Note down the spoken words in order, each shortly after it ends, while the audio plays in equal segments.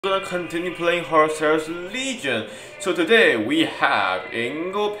Gonna continue playing Horus Heresy Legion. So today we have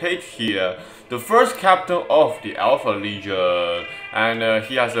Ingo Page here, the first captain of the Alpha Legion, and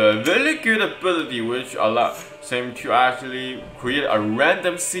he has a really good ability which allows him to actually create a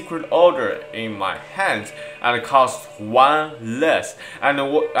random secret order in my hands, and it costs one less.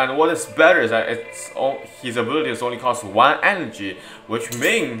 And what is better is that his abilities only cost one energy, which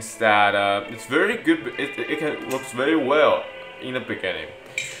means that it's very good. Works very well in the beginning.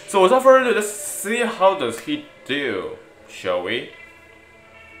 So without further ado, let's see how does he do, shall we?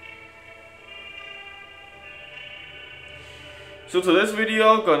 So today's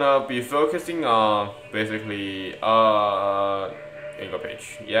video gonna be focusing on basically Ingo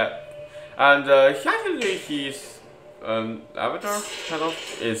Page, yeah, and his avatar kind of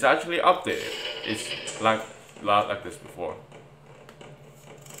is actually updated. It's like this before.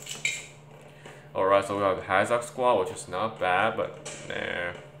 Alright, so we have Hazak squad, which is not bad, but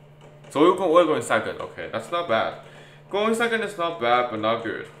nah. So we're going second. Okay, that's not bad. Going second is not bad, but not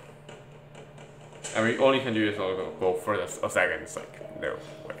good. And we only can do this go further a second. It's like no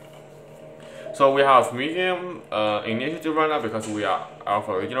way. So we have medium initiative right now because we are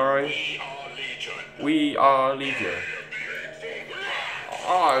Alpha Legionary. We are Legion.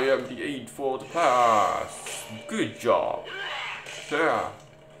 I am the 8 for the pass. Good job. Yeah.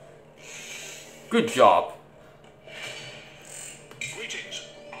 Good job.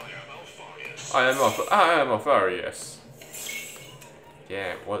 I am Alpharius.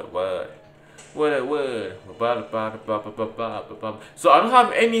 Damn, what a word. What a word. So I don't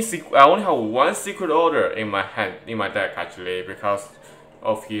have any I only have one secret order in my deck actually because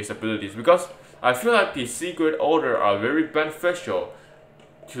of his abilities. Because I feel like the secret order are very beneficial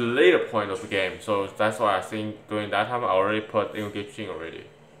to the later point of the game. So that's why I think during that time I already put engaging already.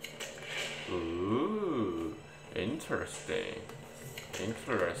 Ooh, interesting.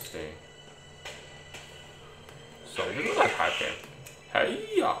 Interesting. So this is like hacking. Hey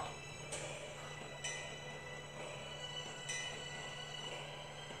ya.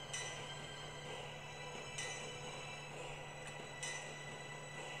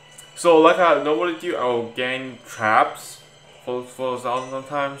 So like I normally do, I will gain traps for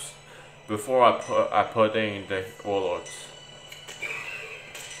sometimes before I put in the warlords.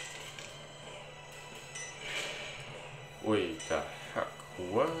 Wait the heck,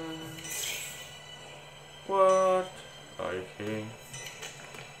 what? What? Are you kidding?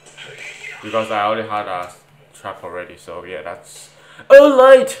 Because I already had a trap already, so yeah, that's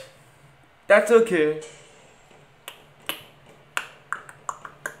alright. That's okay.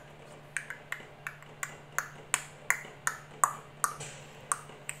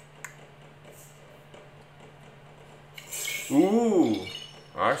 Ooh,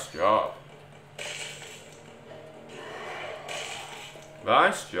 nice job.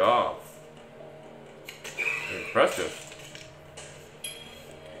 Nice job. Impressive.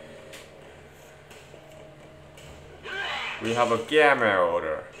 We have a gamma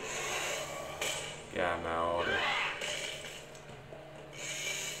order. Gamma order.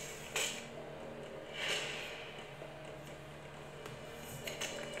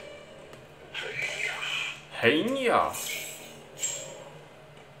 Hey-ya.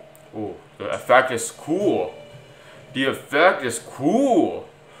 Oh, the effect is cool. The effect is cool.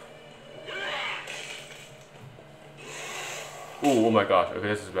 Ooh, oh my gosh. Okay,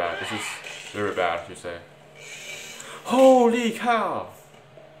 this is bad. This is very bad, I should say. Holy cow!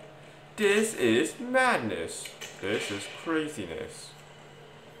 This is madness. This is craziness.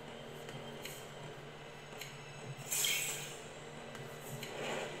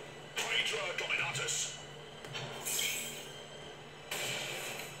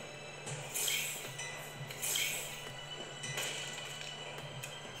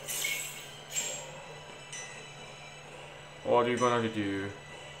 What are you gonna do?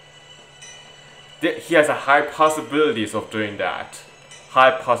 He has a high possibilities of doing that.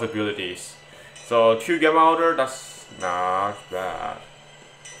 High possibilities. So 2 gamma order, that's not bad.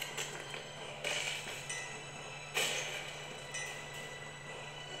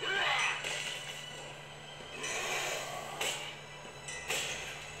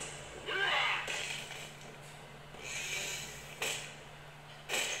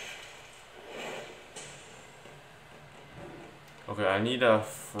 Okay, I need a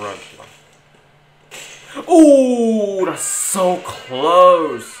front one. Ooh, that's so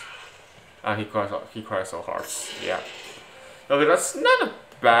close. And he cries so hard. Yeah. Okay, that's not a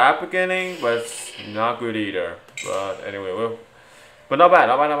bad beginning, but it's not good either. But anyway, but not bad,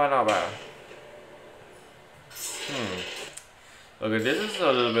 not bad. Okay, this is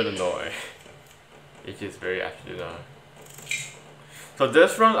a little bit annoying. It is very actually annoying. So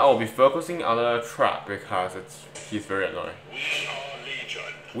this round I will be focusing on the trap because he's very annoying.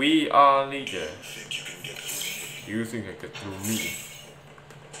 We are Legion. You think you can get through me?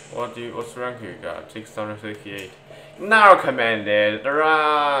 What's rank you got? 668. Not recommended.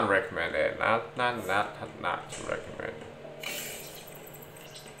 Run recommended. Not recommended.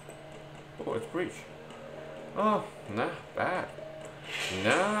 Oh, it's breach. Oh, not bad.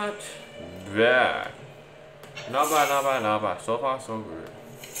 Not bad. Not bad. So far, so good.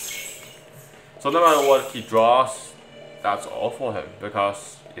 So no matter what he draws, that's all for him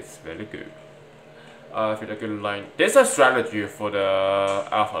because it's very good. If you good line, there's a strategy for the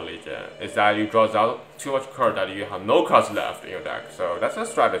Alpha Legion. Is that you draw out too much card that you have no cards left in your deck. So that's a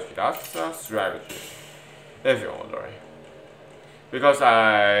strategy. If you're wondering. Because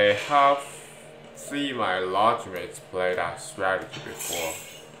I have seen my lodge mates play that strategy before,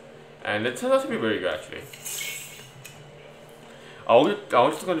 and it turns out to be very good actually. I was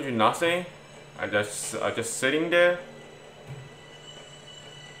just gonna do nothing, and just sitting there.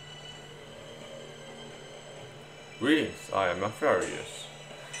 Greetings, I am Nefarious.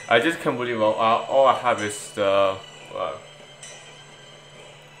 I just can't believe all I have is the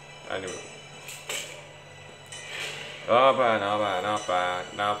anyway. Not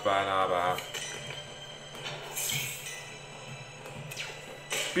bad.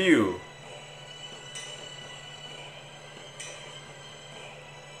 Pew.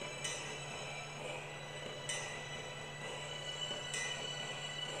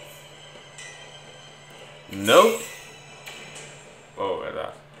 Nope. Oh,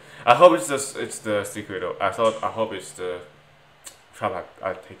 that. I hope it's the secret. I hope it's the trap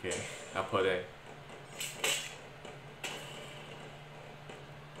I take in. I put in.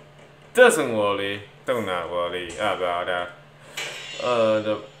 Doesn't worry. Do not worry about that.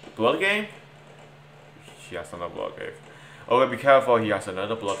 The blood game. He has another blood game. Okay, be careful. He has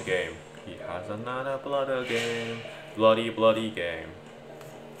another blood game. He has another blood game. Bloody game.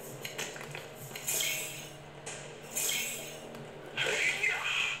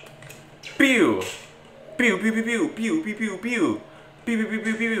 Pew! Pew pew pew pew pew pew pew pew. Pew pew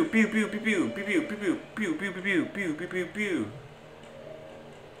pew pew pew pew pew pew pew pew pew pew pew pew pew pew pew pew.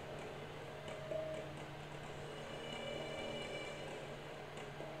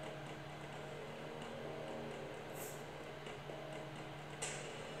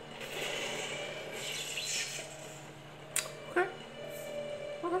 Okay.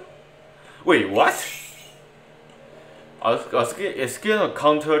 Wait, what? Is skill a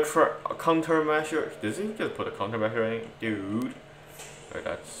countermeasure? Does he just put a countermeasure in? Dude. Wait,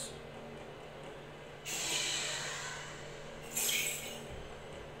 that's...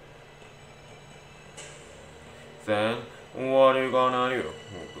 Then, what are you gonna do?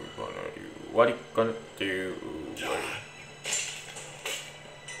 What are you gonna do?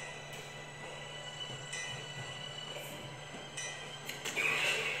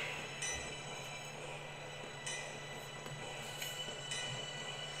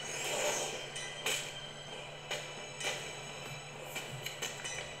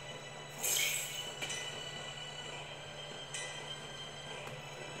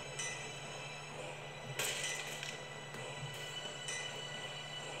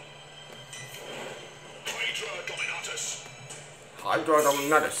 Hydra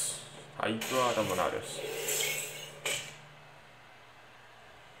Dominatus.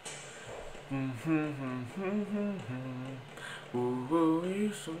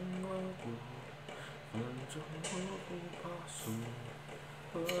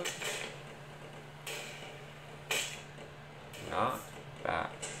 Not bad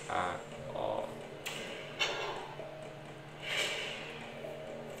at all.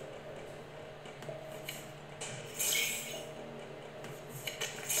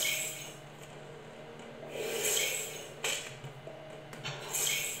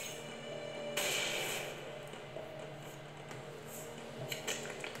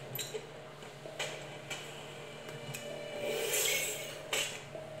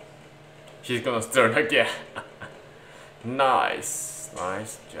 She's gonna start again. Nice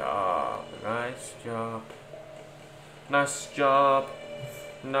job.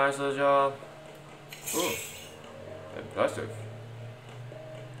 Ooh, impressive.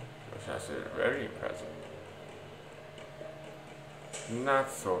 That's very impressive.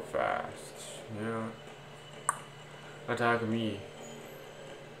 Not so fast. Yeah. Attack me.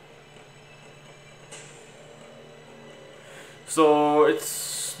 So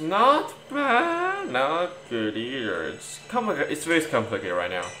it's not bad, not good either. It's complicated. It's very complicated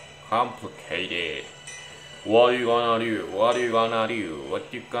right now. Complicated. What you gonna do? What you gonna do?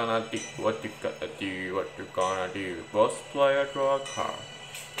 What you gonna do? What you gonna do? What you gonna do? Boss player draw a card.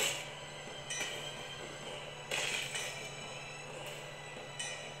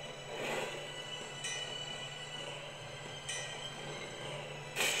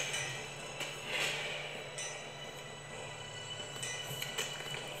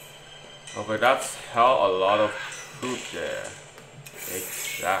 Okay, that's how a lot of troops there.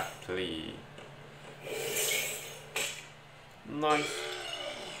 Exactly. Nice.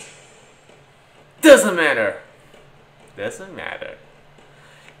 Doesn't matter. Doesn't matter.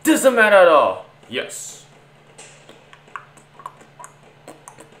 Doesn't matter at all. Yes.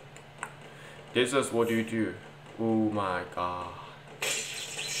 This is what you do. Oh my god.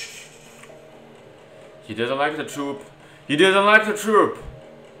 He doesn't like the troop. He doesn't like the troop.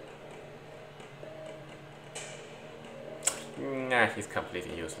 Nah, he's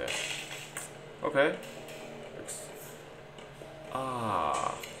completely useless. Okay.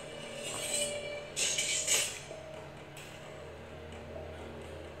 Ah.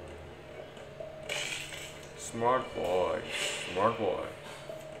 Smart boy. Smart boy.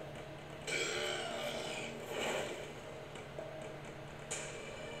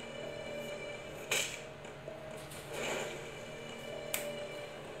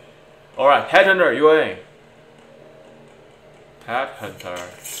 Alright, Headhunter, you are in.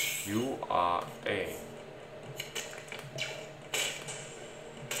 Headhunter, you are in.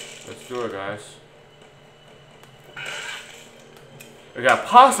 Let's do it, guys. Okay,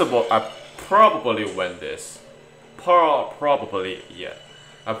 possible. I probably win this. Probably, yeah.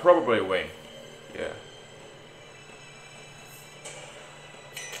 I probably win. Yeah.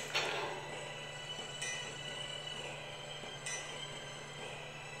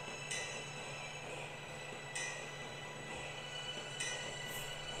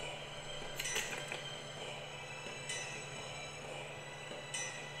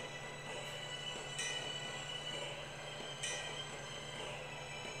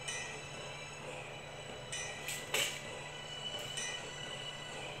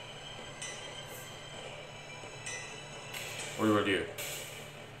 What do I do?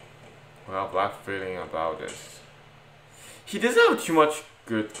 Well, black feeling about this. He doesn't have too much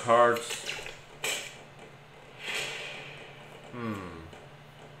good cards.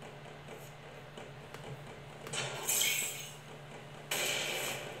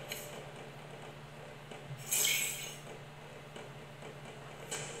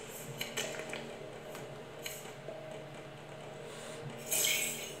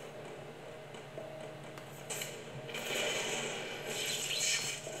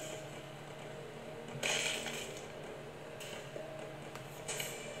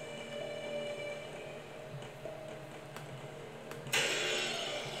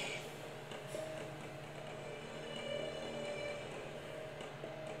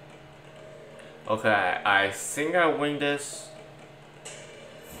 Okay, I think I win this.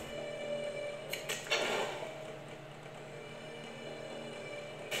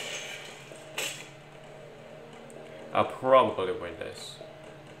 I'll probably win this.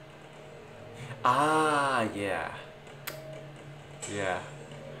 Ah, yeah. Yeah.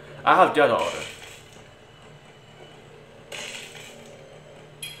 I have the other order.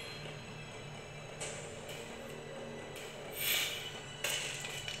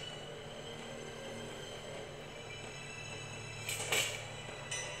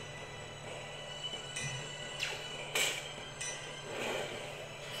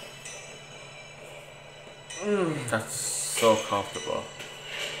 That's so comfortable.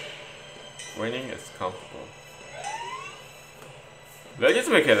 Winning is comfortable. Let's just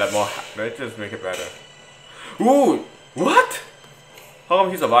make it a more. Let's just make it better. Ooh, what? How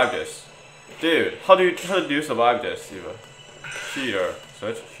come he survived this, dude? How do you survive this, even? Cheater,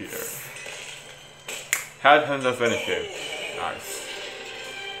 such a cheater. Headhunter finish him. Nice.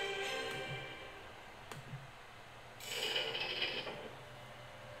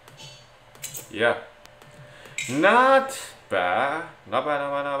 Yeah. Not bad. Not bad,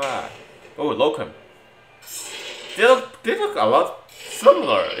 not bad, not bad. Oh, Locum. They look a lot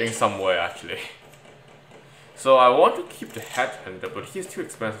similar in some way, actually. So I want to keep the Headhunter, but he's too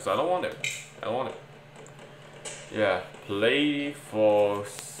expensive, so I don't want it. I don't want it. Yeah, play for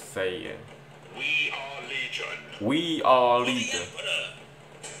Saiyan. We are Legion. We are Legion.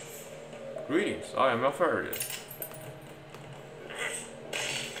 Greetings, I am Alfarius.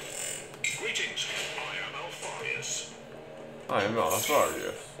 Greetings, I am Alfarius. I am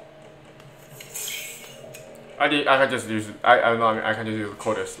Alfarius. I can just use I can just use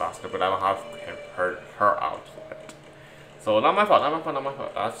Codus last, but I don't have her out yet. So not my fault, not my fault, not my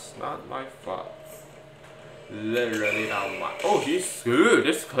fault. That's not my fault. Literally not my. Oh, he's good.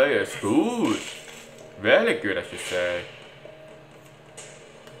 This player is good. Very good, I should say.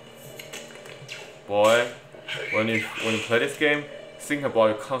 Boy, when you play this game, think about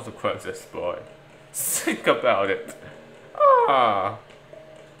your consequences, boy. Think about it. Ah.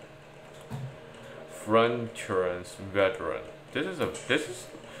 Frontier's veteran.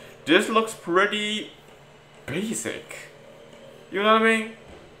 This looks pretty basic. You know what I mean?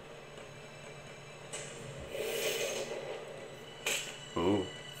 Ooh.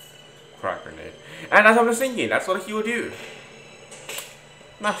 Crack grenade. And that's what I was thinking, that's what he would do.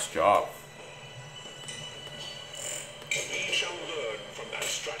 Nice job. We shall learn from that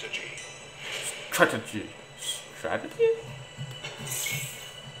strategy. Strategy?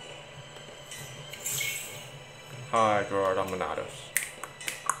 Hydra Dominatus.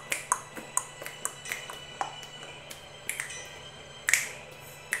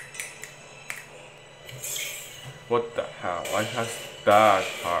 What the hell? Why has that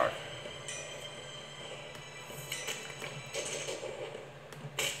card?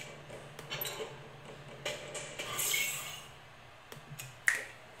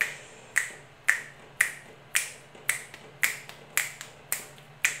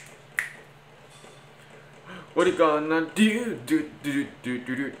 What you gonna do?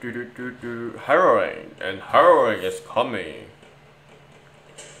 Harrowing, and harrowing is coming.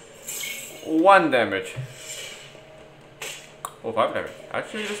 1 damage. Oh, 5 damage.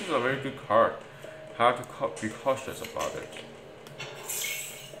 Actually, this is a very good card. Have to be cautious about it.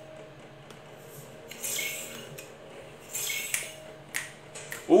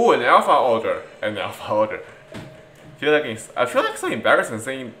 Ooh, an alpha order. An alpha order. I feel like so embarrassing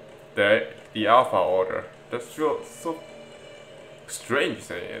saying the alpha order. That's so strange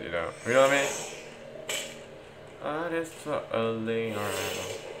saying it, you know. You know what I mean? It's so early around.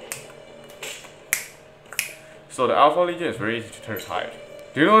 So the Alpha Legion is very easy to turn tide.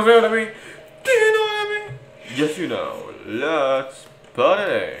 Do you know what I mean? Do you know what I mean? Yes, you know. Let's put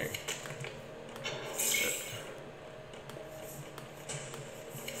it in.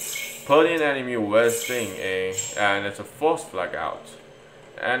 Put in enemy wasting in, and it's a force flag out.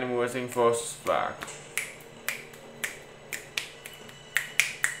 Enemy wasting force flag.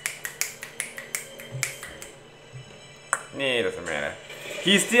 Nah, it doesn't matter.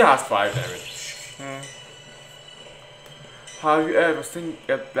 He still has 5 damage. Have you ever think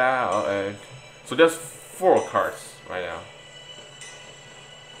about it? So there's 4 cards right now.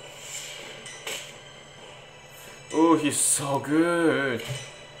 Oh, he's so good.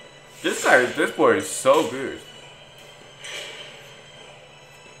 This boy is so good.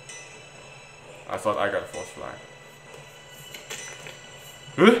 I thought I got a false flag.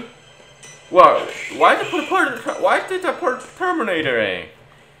 Huh? Wow, why did I put Terminator in?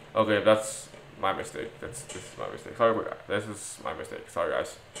 Okay, that's my mistake. This is my mistake. Sorry about that. This is my mistake. Sorry,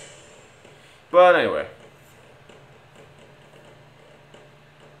 guys. But anyway.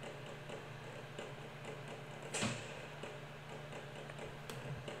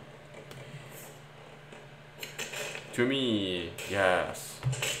 To me, yes.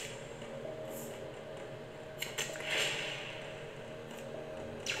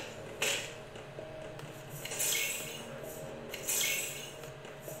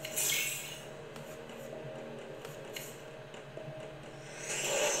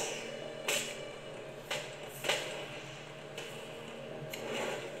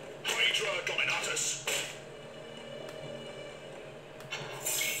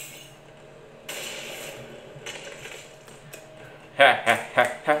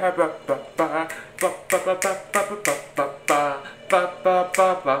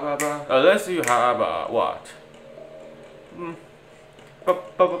 Unless you have what?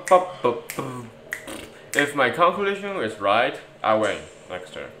 If my calculation is right, I win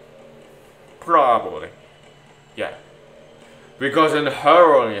next turn. Probably. Yeah. Because an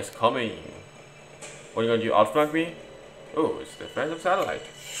heroine is coming. What are you gonna do? Outflank me? Oh, it's the defensive satellite.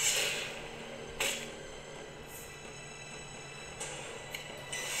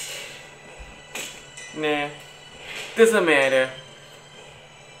 Nah, doesn't matter.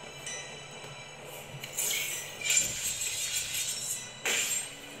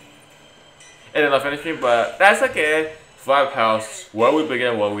 It ended up finishing, but that's okay. 5 health, where we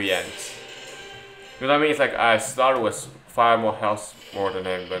begin, where we end. You know what I mean? It's like I started with 5 more health more than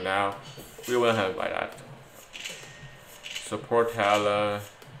him, but now we went ahead by that. Support talent.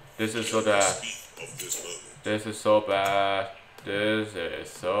 This is so bad. This is so bad. This is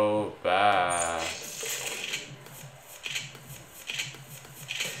so bad.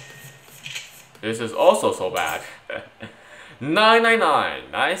 This is also so bad.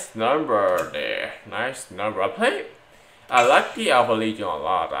 999. Nice number there. Nice number. I like the Alpha Legion a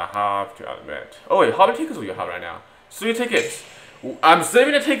lot, I have to admit. Oh wait, how many tickets do you have right now? 3 tickets. I'm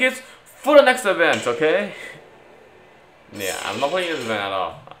saving the tickets for the next event, okay? Yeah, I'm not playing this event at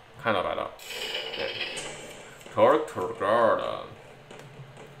all. Kind of at all. Okay. Turtle Garden.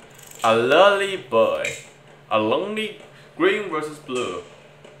 A lovely boy. A lonely green versus blue.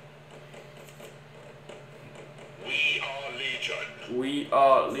 We are Legion. We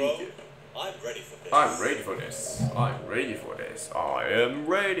are Legion. I'm ready for this. I'm ready for this. I'm ready for this. I am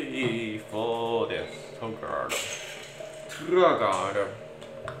ready for this. Turtle Garden.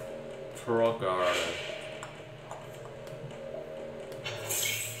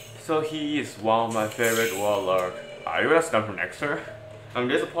 So he is one of my favorite warlords. Are you gonna snap from next turn? I mean,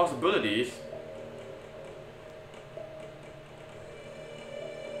 there's a possibilities.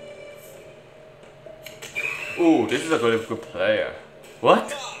 Ooh, this is a good player.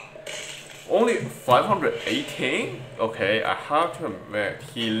 What? Only 518? Okay, I have to admit,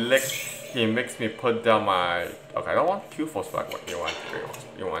 he makes me put down my... Okay, I don't want 2 force back. What you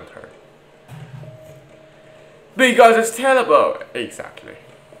want her. Because it's terrible! Exactly.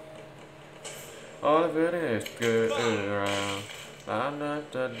 All of it is good around. Da, da,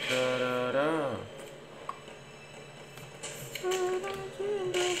 da, da, da.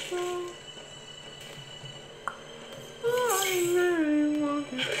 I really want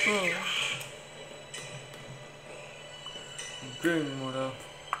to go. Dream without.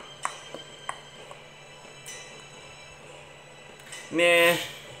 Nah.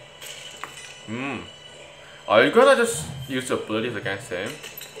 Are you gonna just use your abilities against him?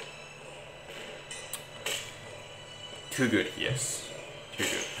 Too good, yes. Too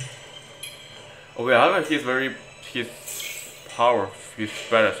good. Oh wait, I think his power is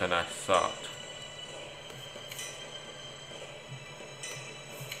better than I thought.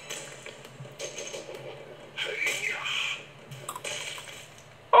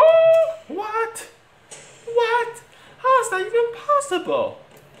 Oh, what? What? How is that even possible?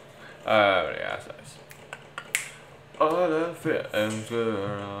 Yeah, that's nice. All the fit and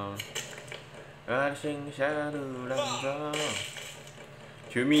good.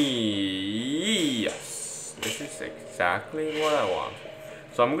 To me, yes, this is exactly what I want.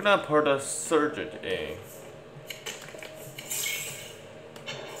 So I'm gonna put a sergeant in.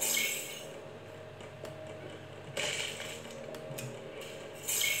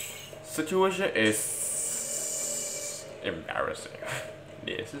 Situation is embarrassing.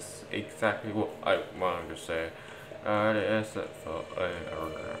 This is exactly what I wanted to say.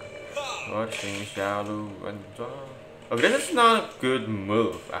 Okay, this is not a good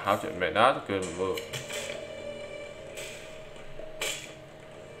move. I have to admit, not a good move.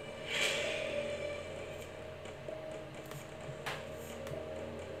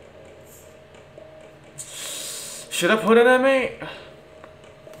 Should I put it at me?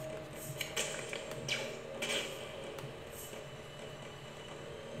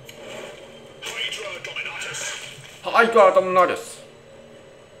 I got them notice.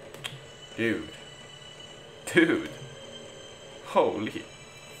 Dude. Holy.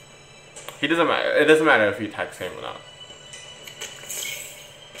 He doesn't matter. It doesn't matter if he attacks him or not.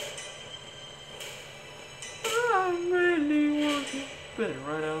 I really want to spin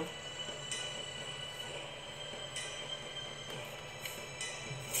right now.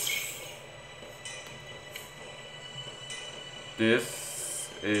 This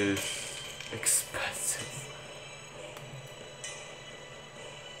is expensive.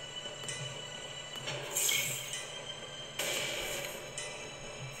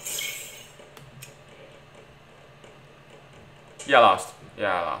 Yeah,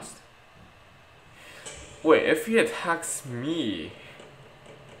 I lost. Wait, if he attacks me...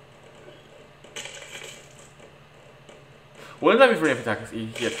 Wouldn't that be funny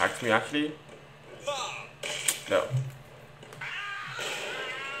if he attacks me, actually? No.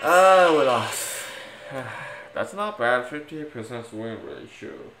 We lost. That's not bad, 50% win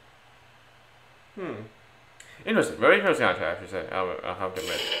ratio. Interesting, very interesting actually, I have to say. I'll have to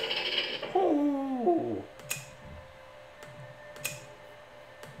admit. Ooh.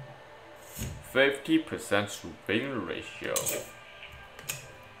 50% win ratio.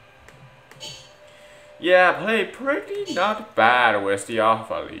 Yeah, play pretty not bad with the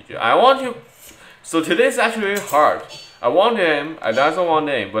Alpha Legion. I want to... So today's actually hard. I want him, I don't want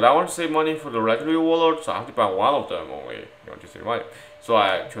him, but I want to save money for the regular warlord, so I have to buy one of them only. You want to save money. So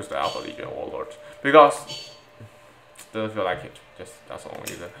I chose the Alpha Legion warlord. Because... doesn't feel like it. Just, that's the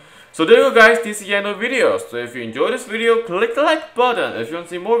only reason. So there you go guys, this is the end of the video. So if you enjoyed this video, click the like button. If you want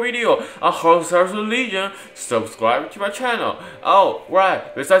to see more video on Horus Legion, subscribe to my channel. Oh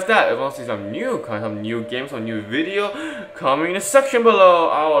right, besides that, if you want to see some new games or new video, comment in the section below.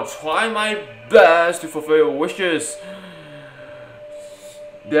 I will try my best to fulfill your wishes.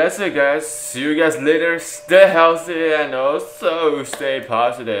 That's it guys, see you guys later, stay healthy and also stay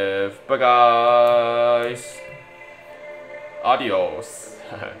positive. Bye guys. Adios.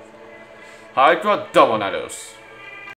 Hydra Dominatus.